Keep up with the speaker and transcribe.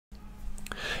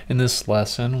In this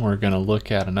lesson, we're going to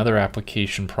look at another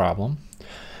application problem. It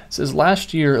says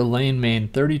last year Elaine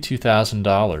made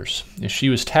 $32,000. If she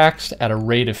was taxed at a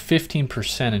rate of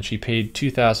 15% and she paid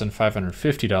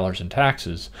 $2,550 in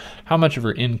taxes, how much of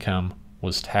her income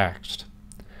was taxed?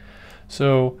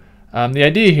 So the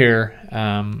idea here,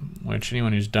 which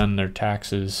anyone who's done their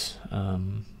taxes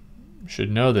should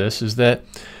know this, is that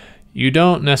you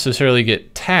don't necessarily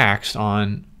get taxed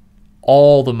on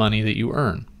all the money that you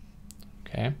earn.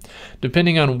 Okay,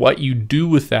 depending on what you do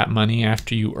with that money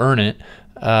after you earn it,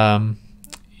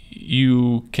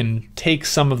 you can take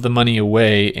some of the money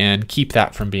away and keep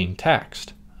that from being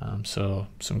taxed. So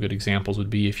some good examples would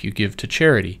be if you give to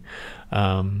charity.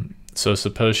 So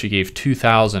suppose she gave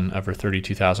 $2,000 of her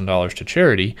 $32,000 to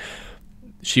charity,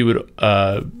 she would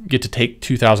get to take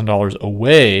 $2,000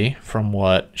 away from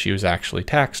what she was actually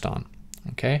taxed on.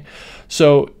 Okay,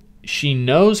 so she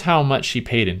knows how much she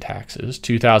paid in taxes,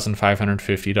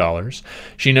 $2,550.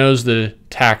 She knows the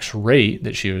tax rate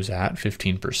that she was at,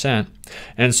 15%.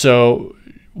 And so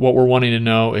what we're wanting to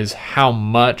know is how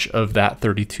much of that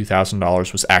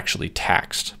 $32,000 was actually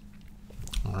taxed.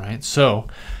 All right, so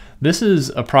this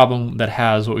is a problem that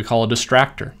has what we call a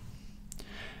distractor.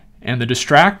 And the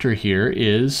distractor here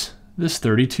is this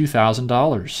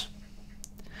 $32,000.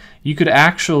 You could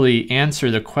actually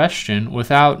answer the question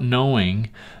without knowing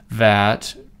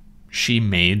that she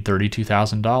made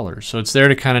 $32,000. So it's there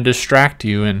to kind of distract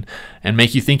you and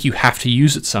make you think you have to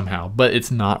use it somehow, but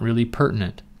it's not really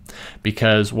pertinent,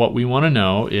 because what we want to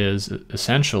know is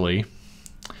essentially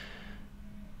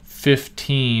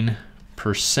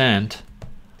 15%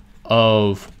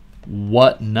 of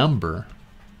what number?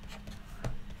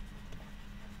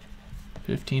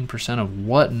 15% of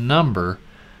what number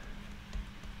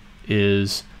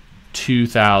is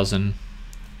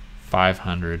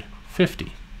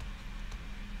 2,550,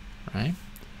 right?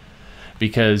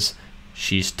 Because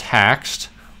she's taxed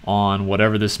on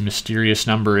whatever this mysterious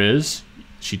number is.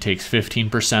 She takes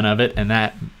 15% of it, and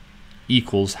that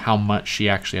equals how much she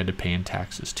actually had to pay in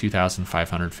taxes,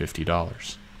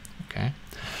 $2,550. Okay,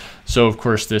 so of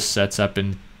course this sets up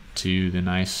into the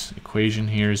nice equation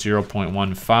here.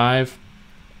 0.15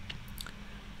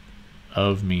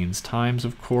 of means times,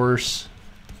 of course.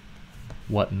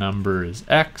 What number is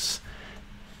x?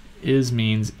 Is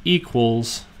means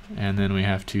equals, and then we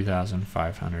have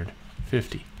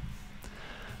 2,550.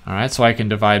 All right, so I can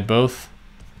divide both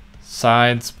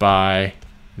sides by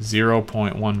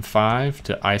 0.15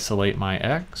 to isolate my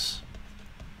x.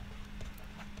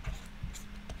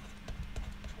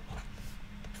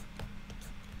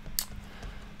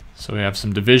 So we have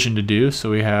some division to do.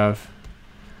 So we have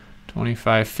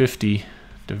 2,550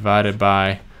 divided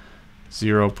by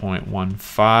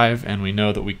 0.15, and we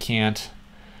know that we can't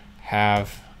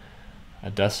have a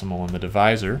decimal in the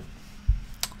divisor,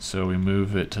 so we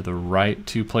move it to the right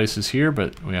two places here,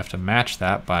 but we have to match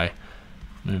that by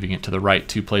moving it to the right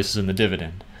two places in the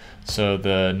dividend. So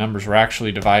the numbers we're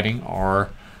actually dividing are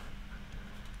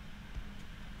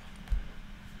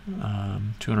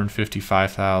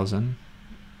 255,000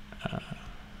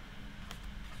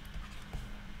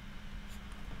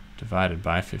 divided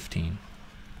by 15.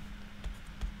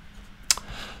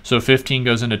 So 15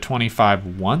 goes into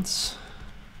 25 once.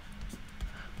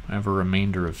 I have a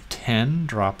remainder of 10.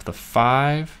 Drop the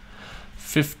 5.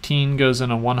 15 goes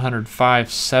into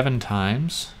 105 7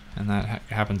 times, and that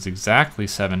happens exactly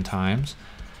 7 times.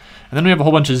 And then we have a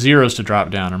whole bunch of zeros to drop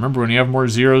down. Remember, when you have more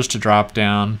zeros to drop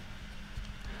down,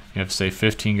 you have to say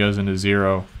 15 goes into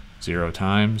 0 0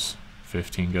 times.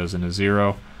 15 goes into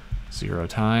 0 0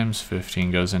 times.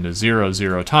 15 goes into 0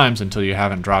 0 times until you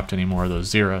haven't dropped any more of those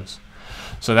zeros.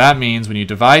 So that means when you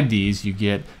divide these, you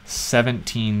get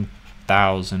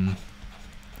 17,000.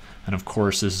 And of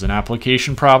course, this is an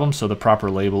application problem, so the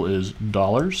proper label is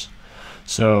dollars.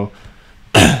 So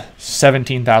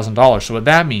 $17,000. So what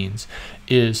that means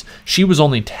is she was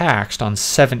only taxed on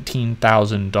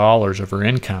 $17,000 of her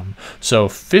income. So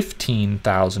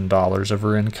 $15,000 of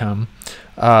her income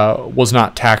was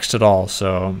not taxed at all.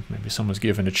 So maybe someone's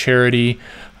given to charity.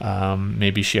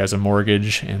 Maybe she has a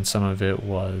mortgage, and some of it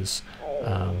was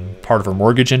part of her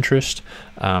mortgage interest.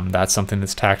 That's something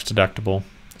that's tax deductible.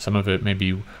 Some of it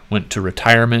maybe went to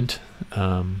retirement.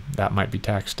 That might be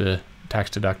tax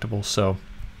deductible.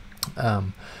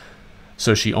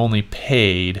 So she only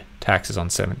paid taxes on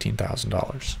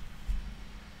 $17,000.